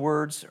some of the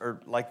words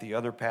are like the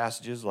other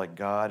passages, like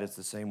God, it's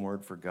the same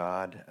word for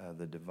God,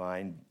 the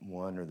divine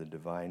one or the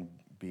divine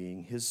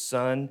being. His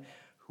son,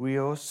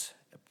 huios,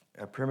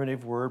 a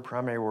primitive word,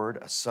 primary word,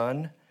 a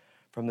son,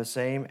 from the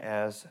same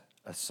as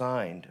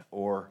assigned,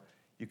 or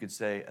you could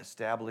say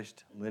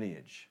established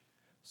lineage.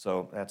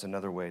 So that's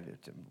another way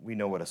we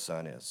know what a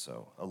son is.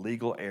 So a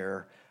legal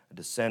heir, a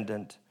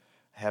descendant,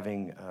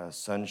 having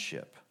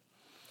sonship.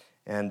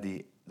 And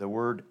the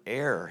word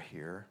heir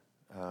here,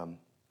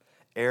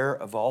 heir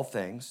of all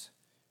things,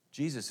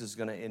 Jesus is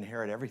going to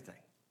inherit everything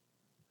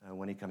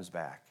when he comes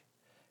back.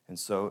 And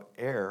so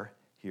heir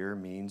here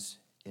means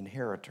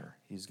inheritor.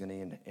 He's going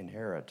to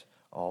inherit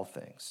all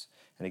things.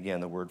 And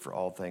again, the word for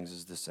all things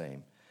is the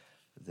same,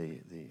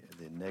 the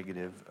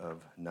negative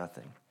of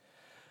nothing.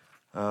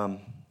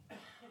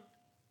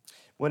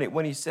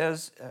 When he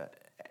says,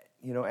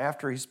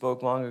 after he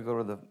spoke long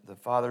ago to the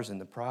fathers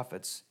and the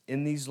prophets,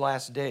 in these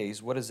last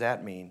days, what does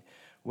that mean?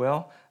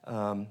 Well,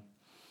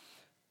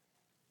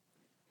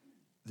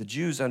 the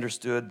Jews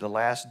understood the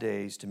last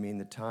days to mean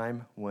the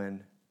time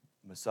when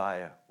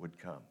Messiah would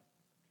come.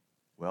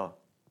 Well,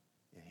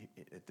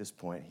 at this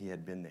point, he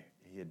had been there.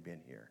 He had been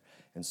here.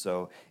 And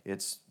so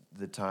it's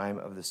the time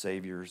of the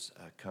Savior's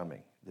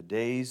coming, the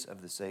days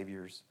of the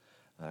Savior's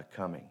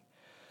coming.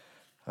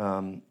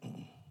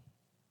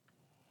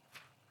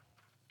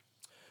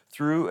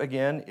 Through,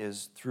 again,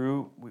 is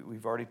through,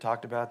 we've already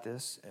talked about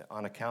this,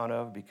 on account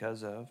of,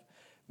 because of,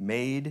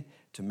 made,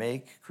 to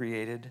make,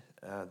 created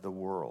the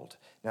world.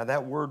 Now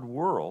that word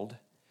world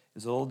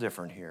is a little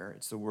different here.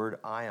 It's the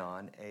word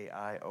aion,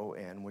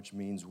 A-I-O-N, which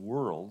means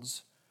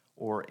worlds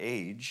or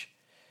age,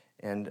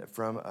 and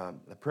from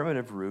the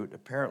primitive root,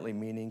 apparently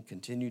meaning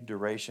continued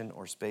duration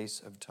or space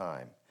of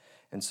time.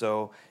 And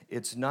so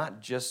it's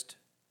not just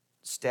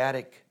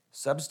static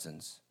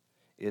substance,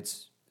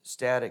 it's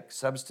static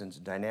substance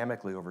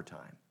dynamically over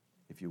time,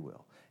 if you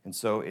will. And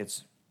so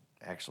it's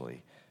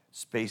actually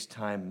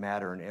space-time,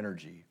 matter, and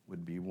energy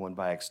would be one,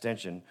 by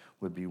extension,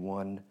 would be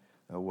one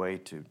way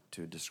to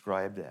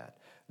describe that.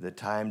 The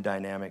time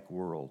dynamic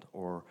world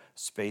or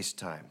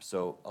space-time.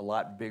 So a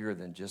lot bigger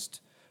than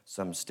just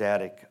some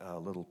static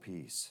little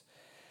piece.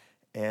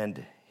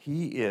 And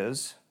he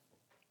is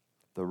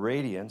the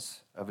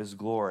radiance of his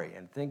glory.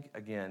 And think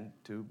again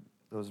to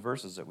those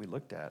verses that we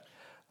looked at.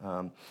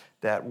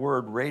 That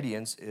word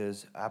radiance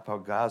is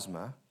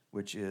apogasma,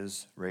 which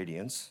is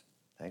radiance.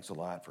 Thanks a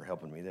lot for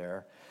helping me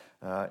there.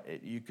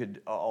 You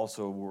could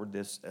also word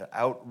this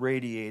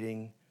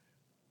outradiating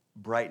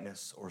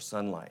brightness or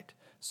sunlight.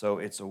 So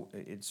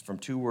it's from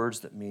two words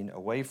that mean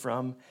away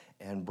from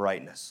and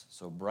brightness.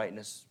 So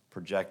brightness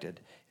projected,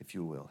 if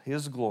you will.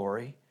 His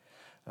glory,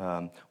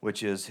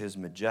 which is his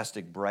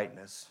majestic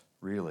brightness,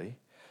 really,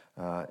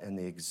 and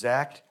the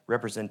exact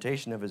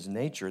representation of his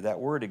nature. That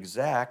word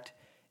exact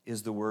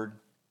is the word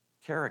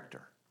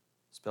character,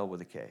 spelled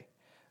with a K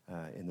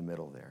in the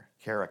middle there,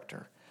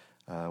 character,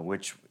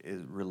 which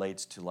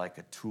relates to like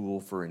a tool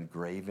for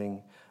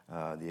engraving,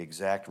 the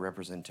exact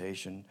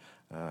representation,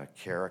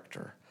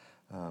 character.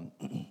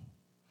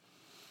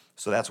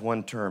 So that's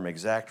one term.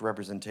 Exact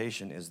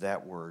representation is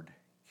that word,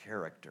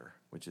 character,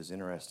 which is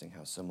interesting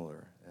how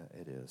similar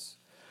it is.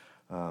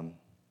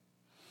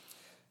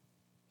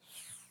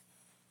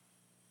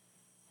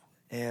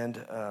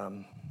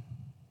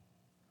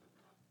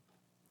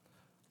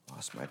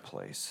 Lost my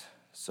place.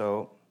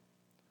 So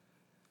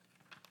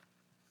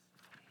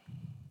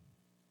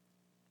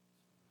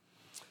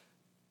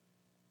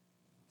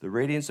the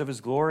radiance of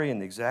his glory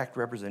and the exact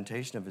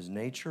representation of his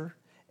nature,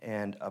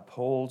 and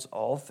upholds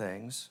all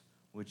things,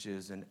 which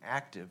is an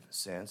active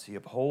sense. He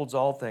upholds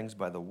all things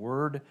by the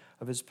word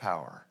of his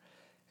power.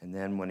 And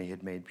then when he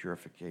had made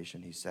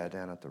purification, he sat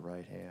down at the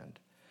right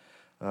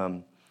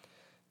hand.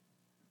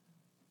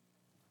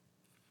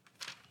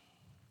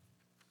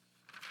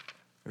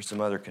 There's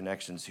some other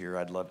connections here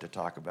I'd love to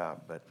talk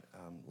about, but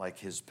like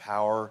his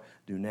power,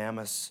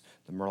 dunamis,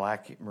 the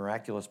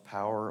miraculous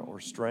power or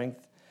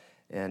strength.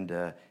 And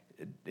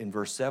in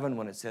verse 7,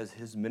 when it says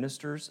his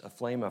ministers, a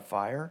flame of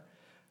fire,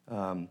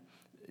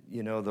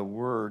 the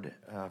word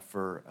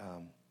for,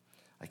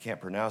 I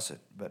can't pronounce it,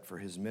 but for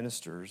his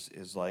ministers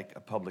is like a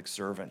public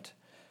servant.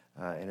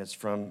 And it's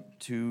from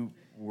two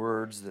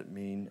words that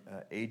mean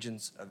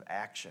agents of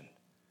action.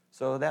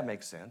 So that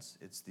makes sense.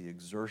 It's the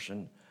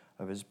exertion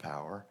of his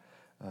power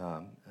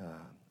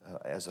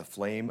as a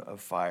flame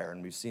of fire.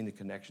 And we've seen the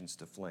connections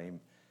to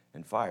flame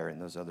and fire in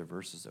those other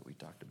verses that we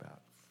talked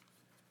about.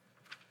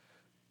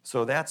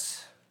 So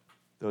that's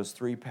those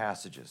three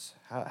passages.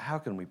 How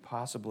can we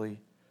possibly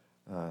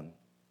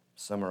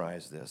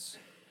summarize this?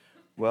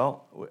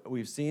 Well,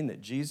 we've seen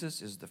that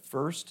Jesus is the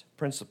first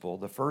principle,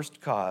 the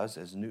first cause,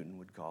 as Newton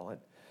would call it,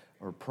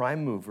 or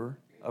prime mover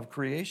of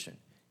creation.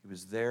 He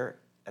was there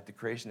at the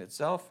creation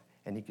itself,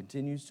 and he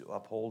continues to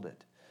uphold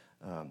it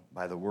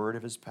by the word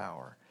of his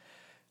power.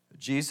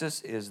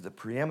 Jesus is the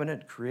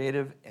preeminent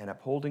creative and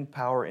upholding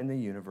power in the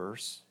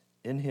universe.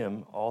 In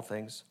him, all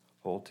things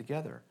hold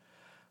together.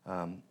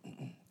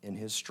 In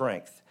his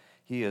strength,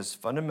 he is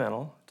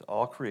fundamental to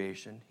all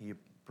creation. He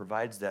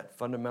provides that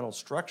fundamental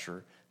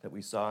structure that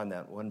we saw in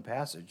that one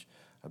passage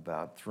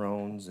about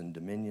thrones and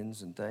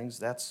dominions and things.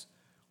 That's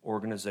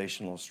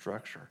organizational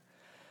structure.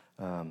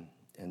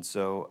 And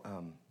so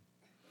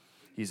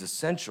he's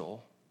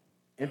essential,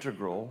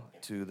 integral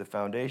to the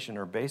foundation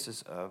or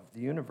basis of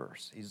the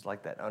universe. He's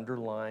like that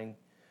underlying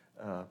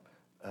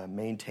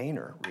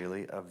maintainer,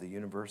 really, of the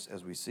universe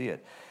as we see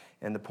it.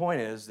 And the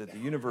point is that the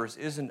universe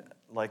isn't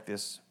like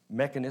this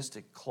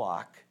mechanistic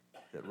clock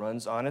that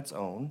runs on its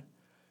own,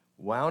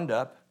 wound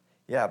up.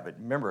 Yeah, but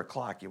remember a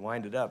clock, you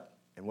wind it up,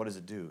 and what does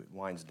it do? It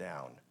winds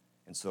down,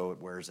 and so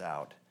it wears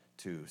out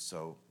too.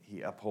 So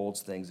he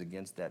upholds things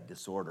against that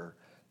disorder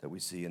that we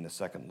see in the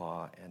second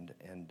law and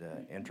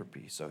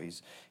entropy. So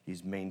he's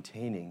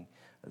maintaining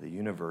the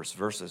universe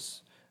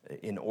versus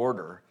in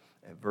order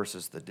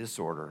versus the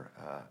disorder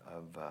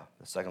of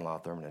the second law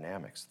of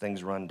thermodynamics.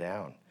 Things run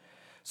down.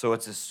 So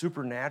it's a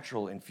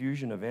supernatural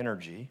infusion of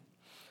energy,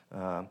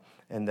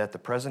 and that the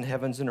present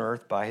heavens and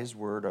earth by his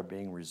word are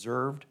being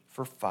reserved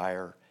for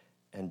fire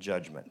and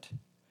judgment,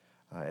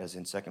 as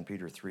in 2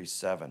 Peter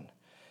 3:7.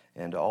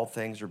 And all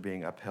things are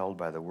being upheld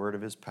by the word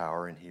of his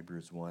power in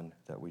Hebrews 1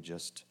 that we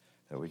just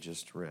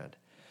read.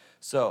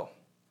 So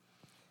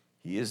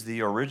he is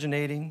the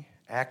originating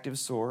active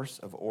source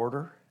of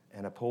order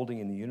and upholding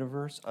in the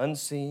universe,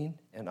 unseen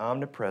and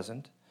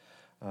omnipresent.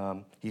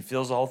 He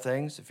fills all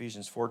things,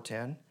 Ephesians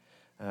 4:10.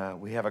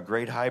 We have a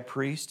great high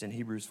priest in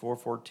Hebrews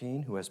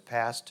 4:14 who has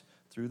passed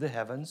through the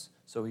heavens,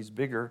 so he's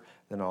bigger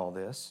than all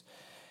this.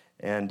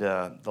 And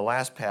the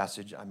last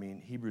passage,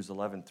 Hebrews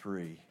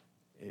 11:3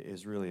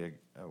 is really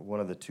one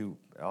of the two.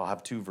 I'll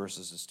have two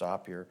verses to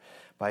stop here.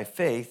 By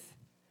faith,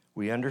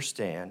 we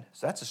understand.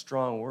 So that's a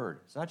strong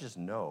word. It's not just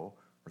know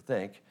or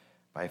think.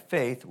 By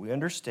faith, we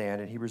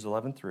understand in Hebrews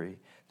 11:3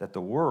 that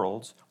the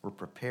worlds were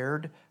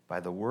prepared by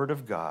the word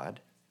of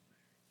God,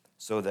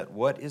 so that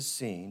what is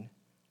seen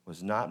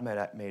was not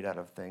made out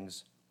of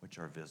things which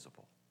are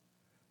visible.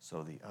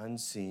 So the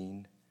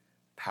unseen,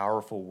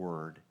 powerful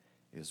word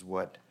is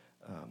what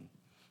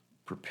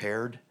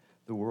prepared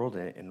the world,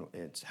 and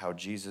it's how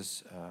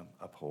Jesus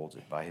upholds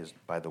it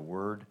by the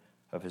word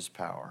of his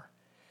power.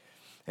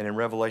 And in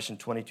Revelation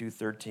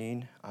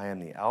 22:13, I am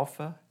the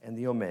Alpha and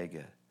the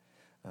Omega,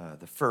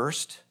 the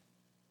first,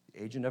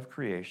 the agent of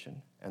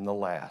creation, and the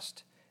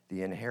last,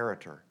 the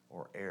inheritor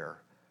or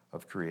heir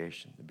of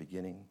creation, the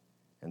beginning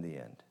and the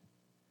end.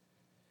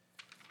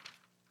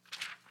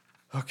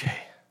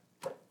 Okay.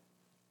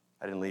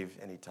 I didn't leave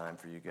any time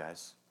for you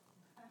guys.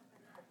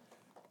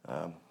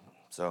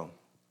 So,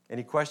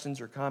 any questions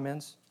or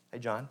comments? Hey,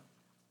 John.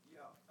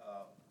 Yeah,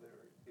 there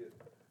is,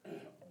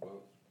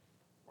 well,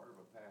 part of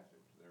a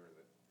passage there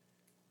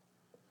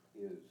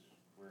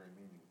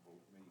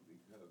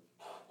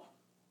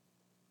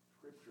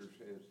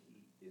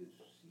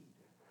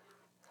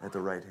At the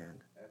right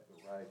hand. At the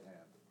right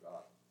hand of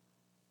God.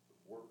 The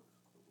work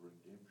of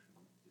redemption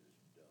is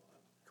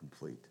done.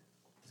 Complete.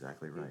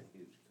 Exactly right.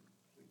 It is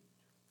complete.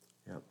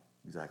 Yep,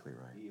 exactly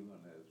right. Even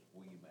as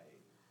we may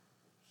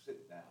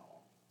sit down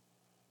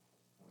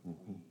when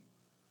we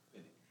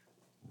finish.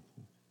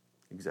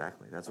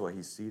 Exactly. That's why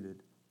he's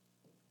seated.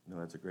 No,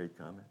 that's a great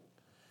comment.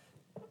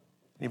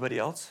 Anybody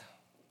else?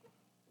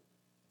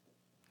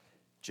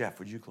 Jeff,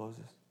 would you close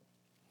this?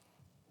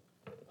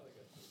 I think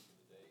that's it for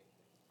today,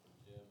 for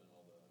Jim and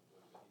all the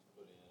work that he's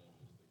put in, and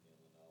just again,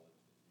 the knowledge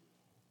that you've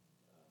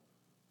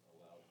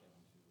allowed him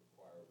to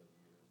acquire over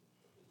the years,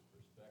 and his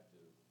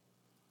perspective,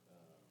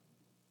 and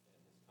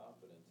his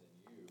confidence in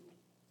you,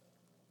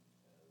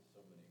 as so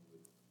many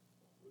would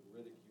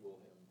ridicule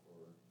him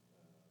for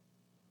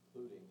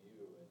including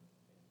you and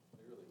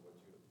clearly what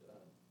you have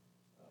done.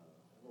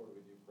 And Lord,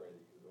 we do pray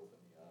that you would open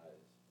the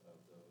eyes of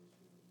those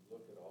who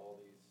look at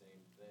all these same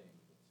things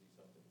and see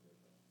something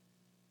different.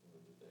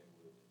 Lord, that they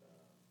would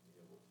be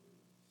able to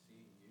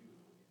see you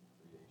in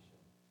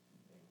creation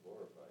and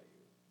glorify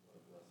you. What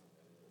a blessing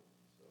that is.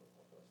 So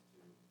help us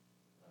to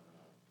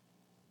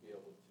be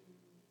able to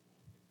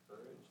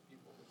encourage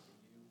people to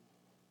see you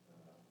in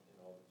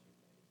all that you've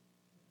made.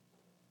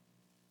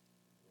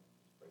 Just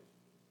praise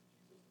you in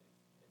Jesus' name.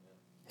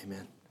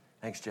 Amen. Amen.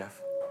 Thanks,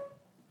 Jeff.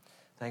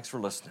 Thanks for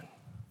listening.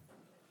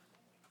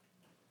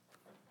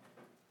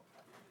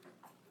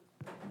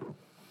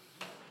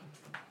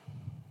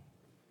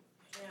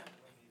 Jim,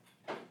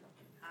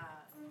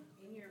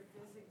 in your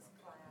physics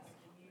class,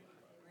 do you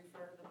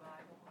refer to the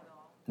Bible at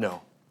all?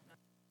 No.